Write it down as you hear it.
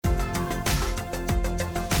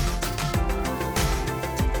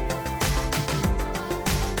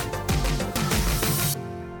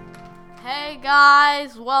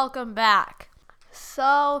guys, welcome back.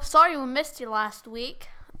 So, sorry we missed you last week.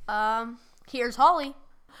 Here's Holly.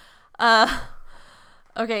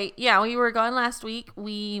 Okay, yeah, we were gone last week.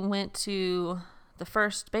 We went to the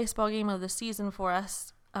first baseball game of the season for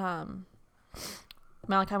us. Malachi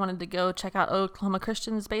wanted to go check out Oklahoma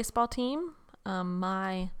Christian's baseball team. I'm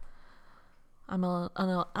an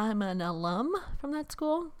alum from that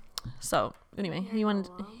school. So anyway, he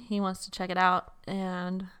wants to check it out,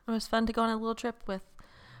 and it was fun to go on a little trip with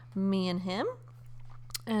me and him.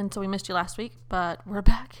 And so we missed you last week, but we're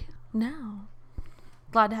back now.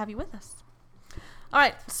 Glad to have you with us. All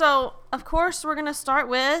right, so of course we're gonna start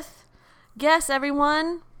with guess,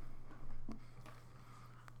 everyone.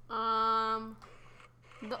 The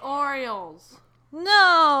Orioles.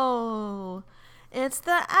 No, it's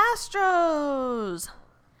the Astros.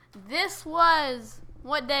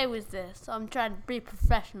 What day was this? I'm trying to be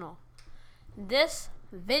professional. This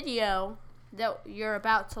video that you're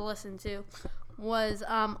about to listen to was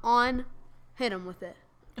on Hit 'em with it.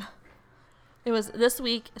 It was this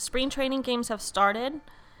week. Spring training games have started.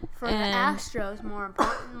 For the Astros, more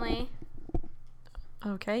importantly.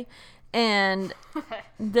 Okay. And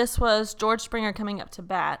this was George Springer coming up to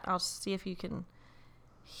bat. I'll see if you can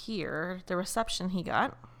hear the reception he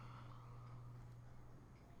got.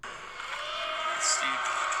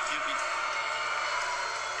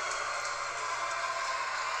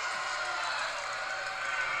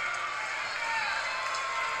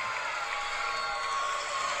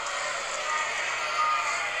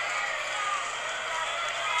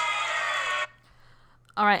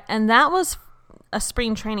 All right, and that was a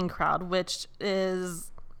spring training crowd, which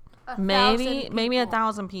is maybe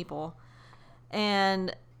 1,000 people,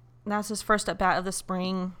 and that's his first at bat of the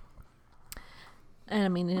spring. And I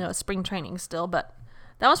mean, it's spring training still, but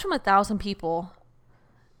that was from 1,000 people,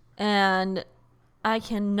 and I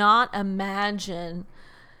cannot imagine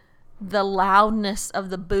the loudness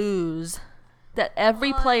of the boos that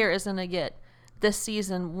every player is going to get this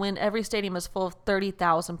season when every stadium is full of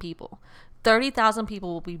 30,000 people. 30,000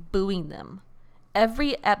 people will be booing them.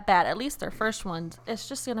 Every at bat, at least their first ones, it's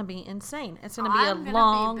just going to be insane. It's going to be a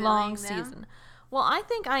long season. Well, I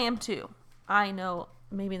think I am too. I know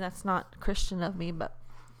maybe that's not Christian of me, but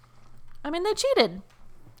I mean, they cheated.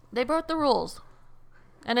 They broke the rules.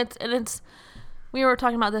 And it's we were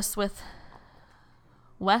talking about this with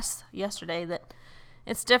Wes yesterday, that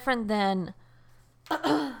it's different than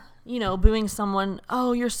booing someone.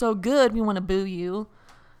 Oh, you're so good, we want to boo you.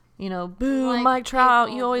 Boo, like Mike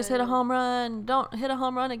Trout, you always hit a home run. Don't hit a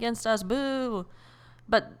home run against us, boo.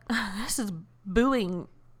 But this is booing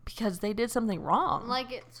because they did something wrong.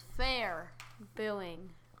 Like it's fair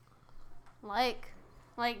booing. Like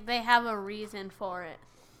they have a reason for it.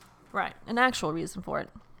 Right, an actual reason for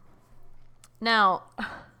it. Now,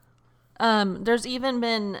 there's even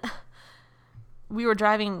been, we were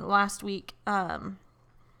driving last week down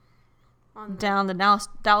the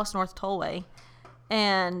Dallas North Tollway,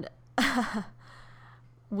 and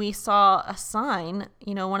we saw a sign,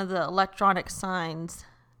 one of the electronic signs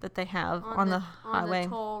that they have on the highway,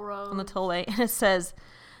 on the tollway, and it says,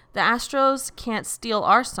 "The Astros can't steal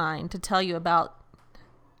our sign," to tell you about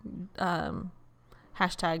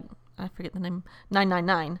hashtag, I forget the name,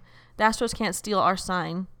 999. The Astros can't steal our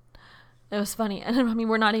sign. It was funny. And I mean,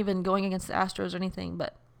 we're not even going against the Astros or anything,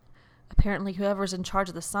 but apparently whoever's in charge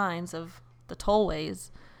of the signs of the tollways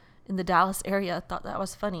in the Dallas area thought that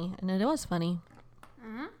was funny, and it was funny.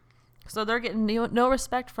 Mm-hmm. So they're getting no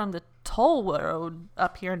respect from the toll road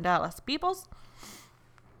up here in Dallas. Peoples.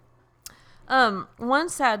 One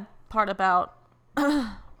sad part about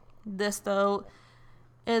this, though,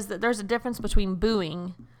 is that there's a difference between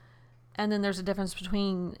booing, and then there's a difference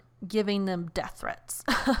between giving them death threats.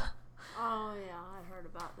 Oh yeah, I heard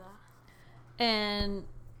about that. And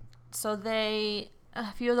so a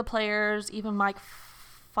few of the players, even Mike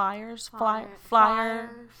Fiers,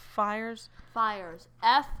 Fiers,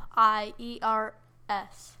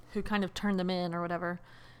 F-I-E-R-S, who kind of turned them in or whatever,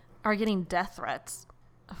 are getting death threats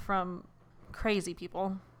from crazy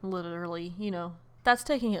people, literally. That's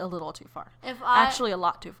taking it a little too far. Actually, a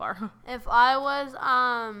lot too far. If I was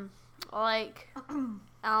like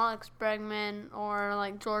Alex Bregman or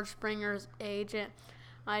like George Springer's agent,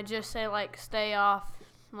 I'd just say stay off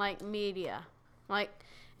media,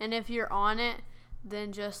 and if you're on it,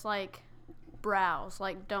 then just browse,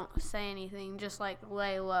 don't say anything, just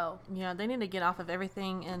lay low. Yeah, they need to get off of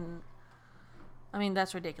everything, and I mean,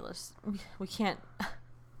 that's ridiculous. We can't,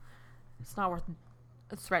 it's not worth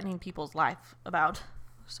threatening people's life about.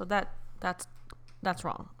 So that's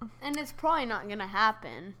wrong. And it's probably not gonna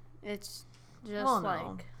happen. It's Just Well,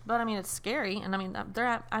 no. But I mean, it's scary, and I mean,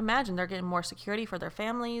 I imagine they're getting more security for their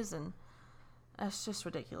families, and that's just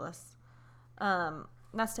ridiculous.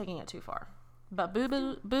 That's taking it too far. But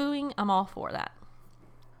booing, I'm all for that.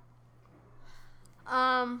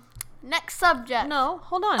 Next subject. No,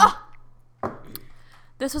 hold on.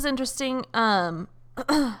 This was interesting.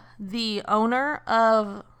 The owner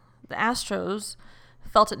of the Astros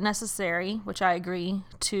felt it necessary, which I agree,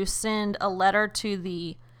 to send a letter to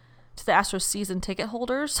the Astros season ticket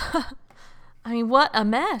holders. I mean, what a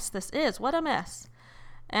mess this is. What a mess.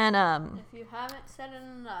 And if you haven't said it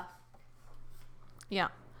enough. Yeah.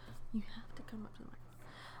 You have to come up to the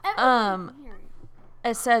microphone.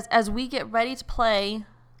 It says, as we get ready to play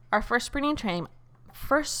our first spring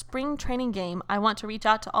training game, I want to reach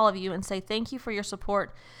out to all of you and say thank you for your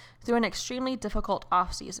support through an extremely difficult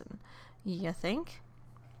off season. You think?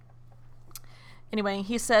 Anyway,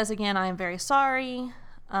 he says again, I am very sorry.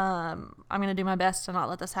 I'm going to do my best to not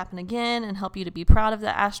let this happen again and help you to be proud of the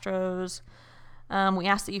Astros. We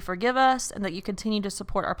ask that you forgive us and that you continue to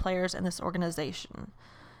support our players and this organization.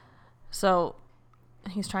 So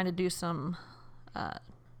he's trying to do some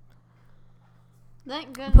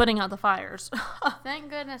Thank goodness. Putting out the fires. Thank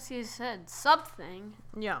goodness he said something.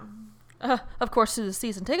 Yeah. Of course, to the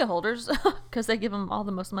season ticket holders, because they give them all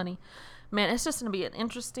the most money. Man, it's just going to be an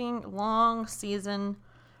interesting, long season.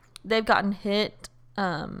 They've gotten hit.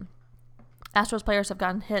 Astros players have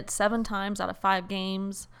gotten hit 7 times out of 5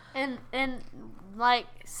 games. And like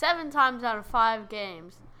 7 times out of 5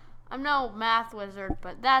 games. I'm no math wizard,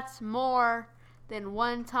 but that's more than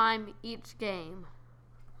 1 time each game.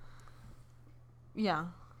 Yeah.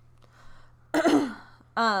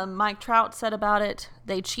 Mike Trout said about it,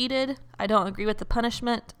 they cheated. I don't agree with the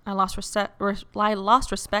punishment. I lost respect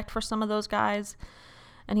for some of those guys.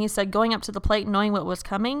 And he said going up to the plate knowing what was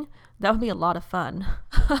coming, that would be a lot of fun.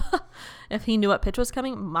 If he knew what pitch was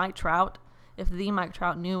coming, if the Mike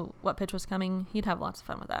Trout knew what pitch was coming, he'd have lots of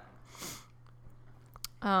fun with that.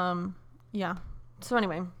 Yeah. So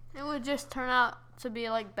anyway. It would just turn out to be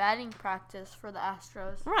like batting practice for the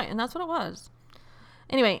Astros. Right, and that's what it was.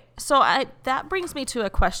 Anyway, so that brings me to a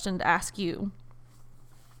question to ask you.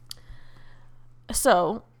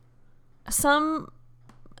 So,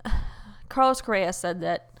 Carlos Correa said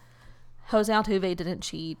that Jose Altuve didn't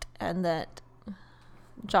cheat and that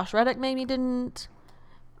Josh Reddick maybe didn't.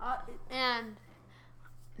 And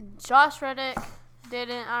Josh Reddick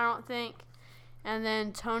didn't, I don't think. And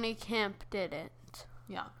then Tony Kemp didn't.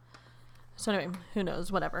 Yeah. So anyway, who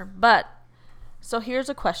knows, whatever. But, so here's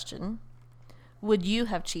a question. Would you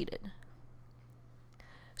have cheated?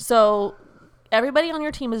 So, everybody on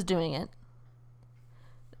your team is doing it.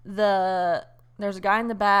 There's a guy in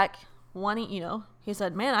the back, he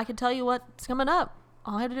said, man, I can tell you what's coming up.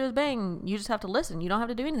 All I have to do is bang. You just have to listen. You don't have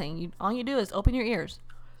to do anything. All you do is open your ears.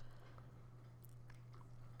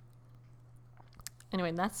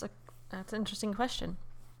 Anyway, that's an interesting question.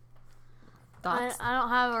 Thoughts? I don't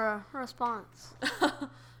have a response.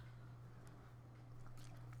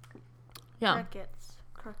 Yeah.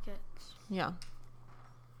 Crickets. Yeah.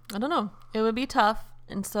 I don't know. It would be tough.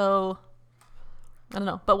 And so, I don't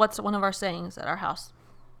know. But what's one of our sayings at our house?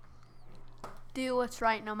 Do what's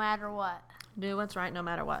right no matter what. Do what's right no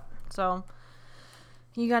matter what. So,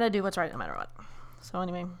 you got to do what's right no matter what. So,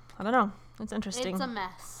 anyway, I don't know. It's interesting. It's a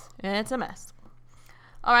mess. It's a mess.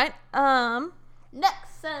 All right.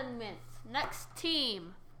 Next segment. Next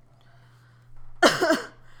team.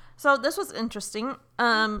 So this was interesting.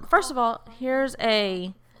 First of all, here's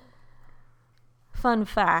a fun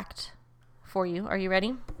fact for you. Are you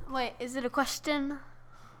ready? Wait, is it a question?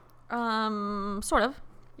 Sort of.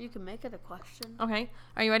 You can make it a question. Okay.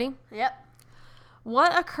 Are you ready? Yep.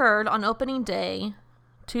 What occurred on opening day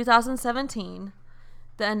 2017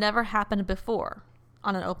 that never happened before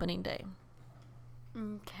on an opening day?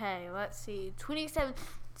 Okay, let's see.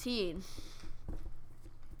 2017.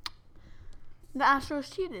 The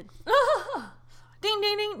Astros cheated. Ding,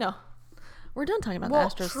 ding, ding. No. We're done talking about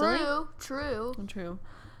the Astros. True.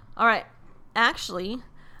 All right. Actually,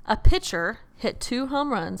 a pitcher hit 2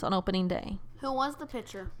 home runs on opening day. Who was the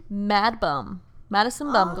pitcher? Madison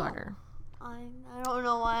Bumgarner. I don't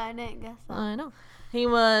know why I didn't guess that. I know.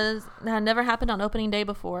 That had never happened on opening day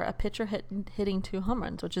before. A pitcher hitting 2 home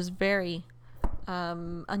runs, which is very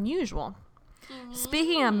unusual.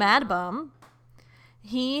 Speaking of Mad Bum,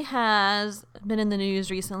 he has been in the news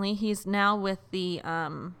recently. He's now with the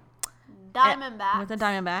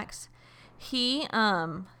Diamondbacks. He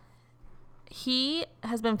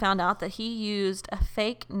has been found out that he used a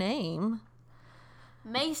fake name.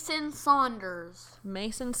 Mason Saunders,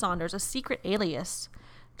 a secret alias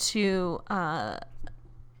to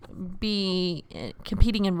be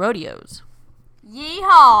competing in rodeos.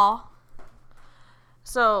 Yeehaw!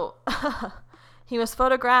 So he was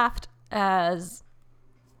photographed as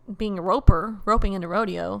being a roping in a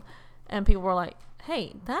rodeo, and people were like,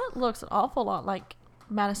 hey, that looks an awful lot like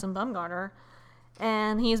Madison Bumgarner,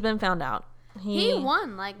 and he's been found out. He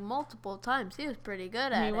won like multiple times. He was pretty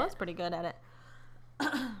good at it. He was pretty good at it.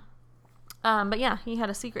 But yeah, he had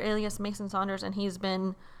a secret alias, Mason Saunders, and he's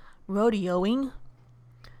been rodeoing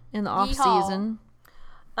in the off season.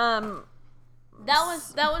 That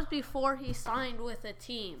was before he signed with a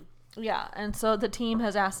team. Yeah, and so the team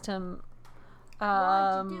has asked him,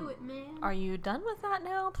 why'd you do it, man? Are you done with that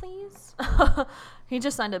now, please? He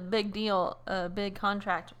just signed a big deal, a big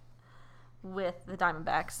contract with the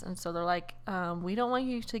Diamondbacks, and so they're like, we don't want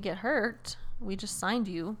you to get hurt. We just signed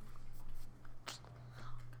you.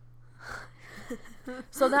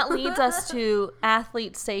 So that leads us to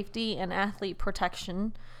athlete safety and athlete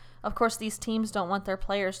protection. Of course, these teams don't want their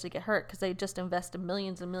players to get hurt because they just invested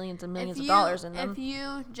millions and millions and millions of dollars in them. If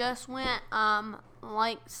you just went,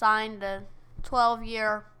 signed a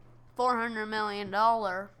 12-year, $400 million,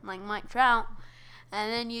 like Mike Trout,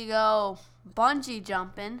 and then you go bungee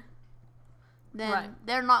jumping, then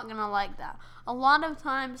they're not going to like that. A lot of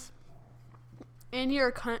times in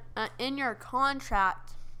your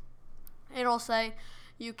contract, it'll say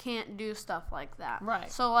you can't do stuff like that.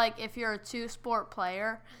 Right. So, like, if you're a two-sport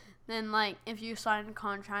player, then, like, if you sign a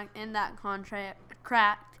contract, in that contract,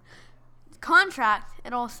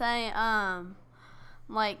 it'll say,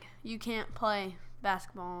 like, you can't play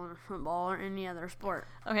basketball or football or any other sport.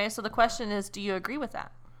 Okay, so the question is, do you agree with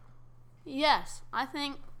that? Yes. I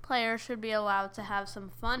think players should be allowed to have some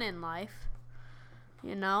fun in life,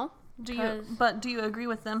 you know? Do you agree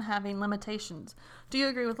with them having limitations? Do you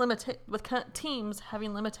agree with teams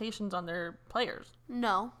having limitations on their players?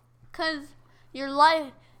 No, because your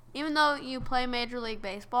life, even though you play Major League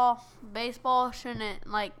Baseball, baseball shouldn't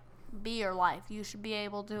like be your life. You should be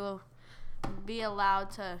able to be allowed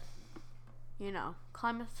to, you know,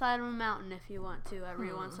 climb the side of a mountain if you want to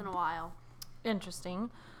every once in a while. Interesting,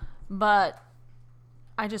 but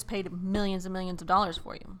I just paid millions and millions of dollars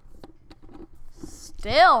for you.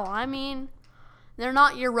 Still, I mean, they're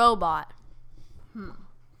not your robot.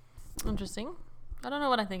 Interesting. I don't know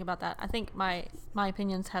what I think about that. I think my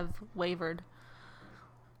opinions have wavered.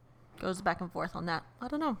 Goes back and forth on that. I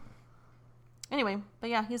don't know. Anyway, but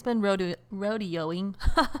yeah, he's been rodeoing.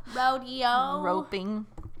 Rodeo. Roping.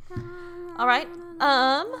 All right.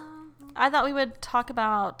 I thought we would talk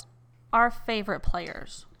about our favorite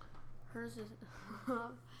players. Hers is...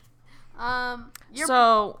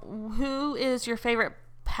 So, who is your favorite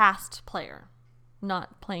past player?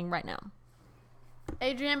 Not playing right now.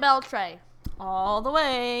 Adrian Beltre. All the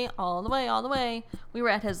way, all the way, all the way. We were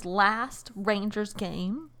at his last Rangers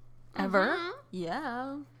game ever. Mm-hmm.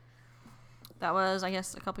 Yeah. That was, I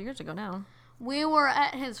guess, a couple years ago now. We were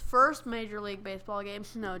at his first Major League Baseball game.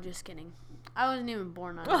 No, just kidding. I wasn't even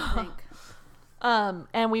born, I don't think.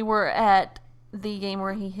 And we were at the game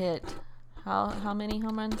where he hit how many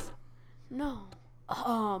home runs? No.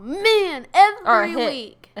 Oh, man. Every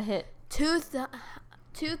week. A hit.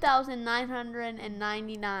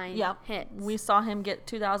 2,999 hits. We saw him get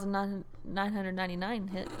 2,999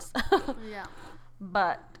 hits. Yeah.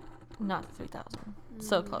 But not 3,000.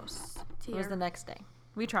 So close. It was the next day.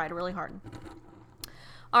 We tried really hard.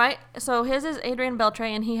 All right. So his is Adrian Beltre,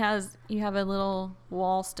 and you have a little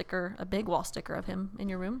wall sticker, a big wall sticker of him in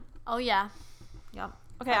your room. Oh, yeah. Yep.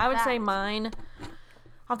 Okay, I would say mine,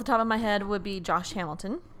 off the top of my head, would be Josh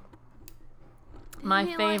Hamilton. My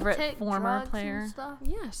favorite former player.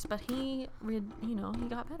 Yes, but he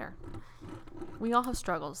got better. We all have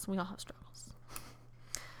struggles.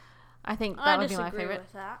 I think that would be my favorite.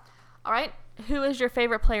 With that. All right, who is your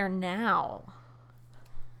favorite player now?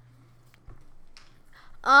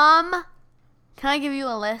 Can I give you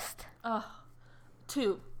a list?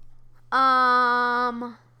 2.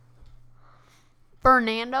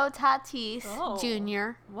 Fernando Tatis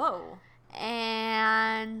Jr. Whoa.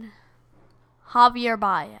 And Javier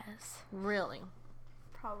Baez. Really?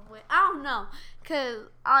 Probably. I don't know. Because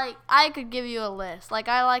I could give you a list. Like,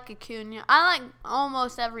 I like Acuna. I like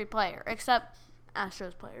almost every player except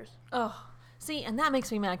Astros players. Oh. See, and that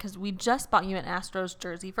makes me mad because we just bought you an Astros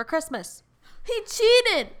jersey for Christmas. He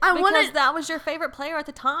cheated. Because that was your favorite player at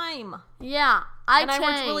the time. Yeah. I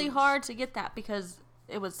worked really hard to get that because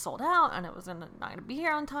it was sold out and it was not going to be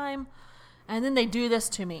here on time. And then they do this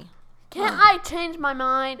to me. Can't I change my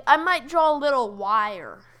mind? I might draw a little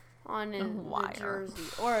wire on the jersey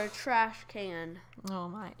or a trash can. Oh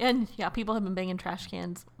my. And yeah, people have been banging trash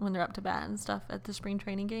cans when they're up to bat and stuff at the spring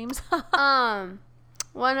training games.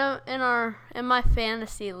 in my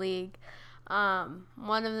fantasy league, one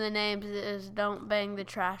of the names is "Don't Bang the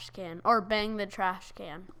Trash Can" or "Bang the Trash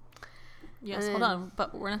Can." Yes, hold on,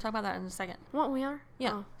 but we're gonna talk about that in a second. What we are?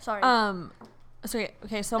 Yeah. Oh, sorry. So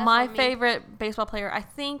That's my not me. favorite baseball player, I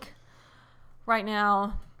think, right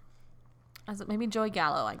now, is it maybe Joey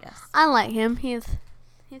Gallo? I guess. I like him. He's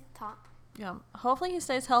top. Yeah. Hopefully he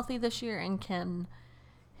stays healthy this year and can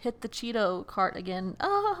hit the Cheeto cart again.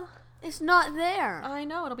 It's not there. I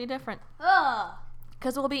know it'll be different Ugh.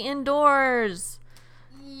 because we'll be indoors.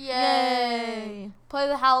 Yay. Play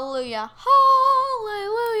the hallelujah.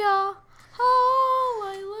 Hallelujah.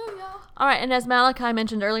 Hallelujah. All right, and as Malachi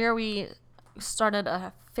mentioned earlier, we started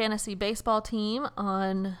a fantasy baseball team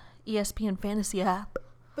on ESPN Fantasy app.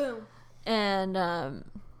 Boom. And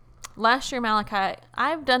last year, Malachi,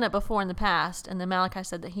 I've done it before in the past, and then Malachi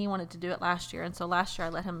said that he wanted to do it last year, and so last year I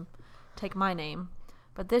let him take my name.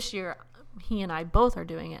 But this year, he and I both are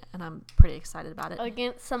doing it, and I'm pretty excited about it.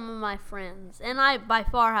 Against some of my friends. And I, by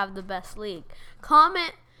far, have the best league.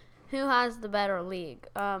 Comment who has the better league.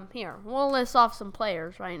 Here, we'll list off some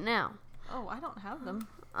players right now. Oh, I don't have them.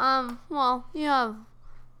 Well, you have,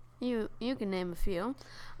 you can name a few.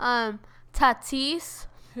 Tatis.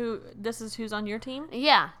 Who's on your team?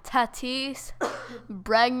 Yeah, Tatis,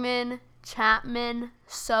 Bregman, Chapman,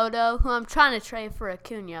 Soto, who I'm trying to trade for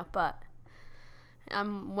Acuna, but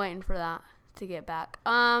I'm waiting for that to get back.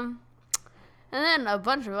 And then a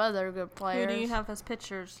bunch of other good players. Who do you have as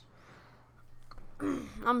pitchers?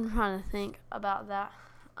 I'm trying to think about that.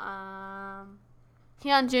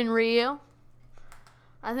 Hyunjin Ryu.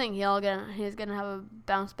 I think he's gonna have a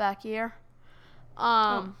bounce back year.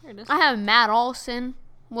 Here it is. I have Matt Olson,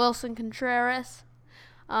 Wilson Contreras.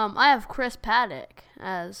 I have Chris Paddock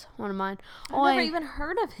as one of mine. I've never even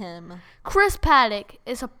heard of him. Chris Paddock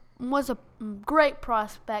was a great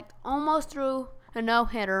prospect, almost threw a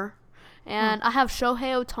no-hitter. And I have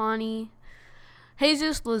Shohei Ohtani,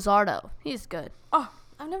 Jesus Luzardo. He's good. Oh,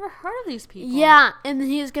 I've never heard of these people. Yeah, and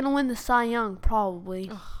he's going to win the Cy Young,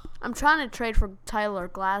 probably. I'm trying to trade for Tyler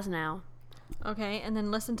Glasnow. Okay, and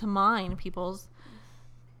then listen to mine, peoples.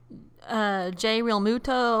 Jay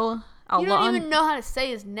Realmuto. You don't even know how to say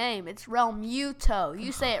his name. It's Realmuto.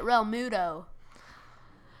 You say it Realmuto.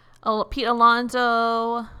 Pete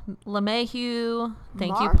Alonso, LeMahieu.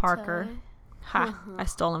 Thank you, Marte. Parker. Ha, I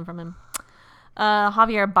stole him from him.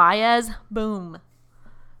 Javier Baez. Boom.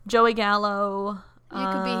 Joey Gallo. You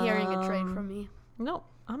could be hearing a trade from me. No,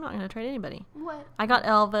 I'm not going to trade anybody. What? I got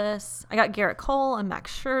Elvis. I got Garrett Cole and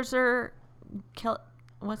Max Scherzer.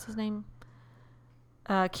 What's his name?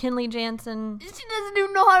 Kenley Jansen. She doesn't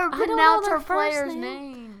even know how to I don't pronounce know her their first players'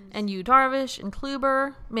 name. names. And Yu Darvish and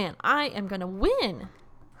Kluber. Man, I am going to win.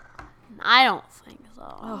 I don't think so.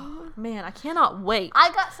 Oh, man, I cannot wait.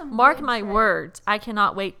 I got some. Mark good my trades. words. I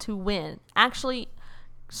cannot wait to win. Actually,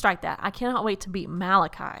 strike that. I cannot wait to beat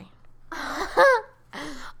Malachi.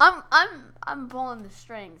 I'm pulling the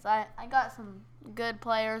strings. I got some good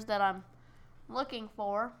players that I'm looking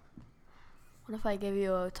for. What if I give you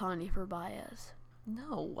Ohtani for Baez?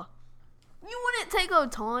 No. You wouldn't take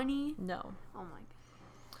Ohtani? No. Oh my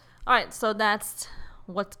god. All right, so that's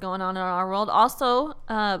what's going on in our world. Also,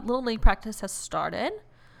 Little League practice has started.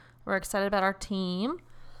 We're excited about our team.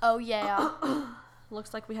 Oh yeah.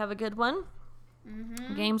 Looks like we have a good one.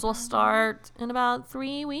 Games will start in about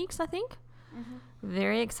 3 weeks, I think.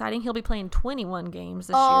 Very exciting. He'll be playing 21 games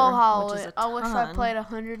this year, which is a ton. I wish I played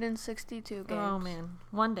 162 games. Oh, man.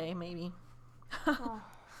 One day, maybe. Oh.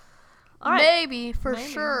 All right. Maybe, for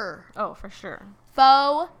Maybe. sure. Oh, for sure.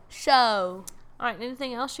 Faux show. All right,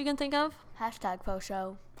 anything else you can think of? Hashtag faux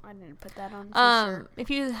show. I didn't put that on a t-shirt.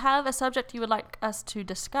 If you have a subject you would like us to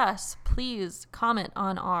discuss, please comment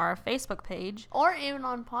on our Facebook page Or even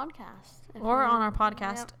on podcast. or on our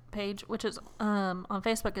podcast page, which is on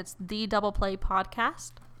Facebook. It's the Double Play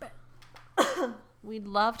Podcast. We'd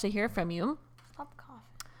love to hear from you. Stop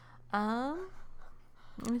coughing.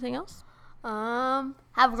 Anything else?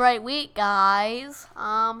 Have a great week, guys.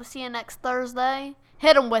 See you next Thursday.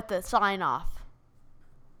 Hit 'em with the sign off.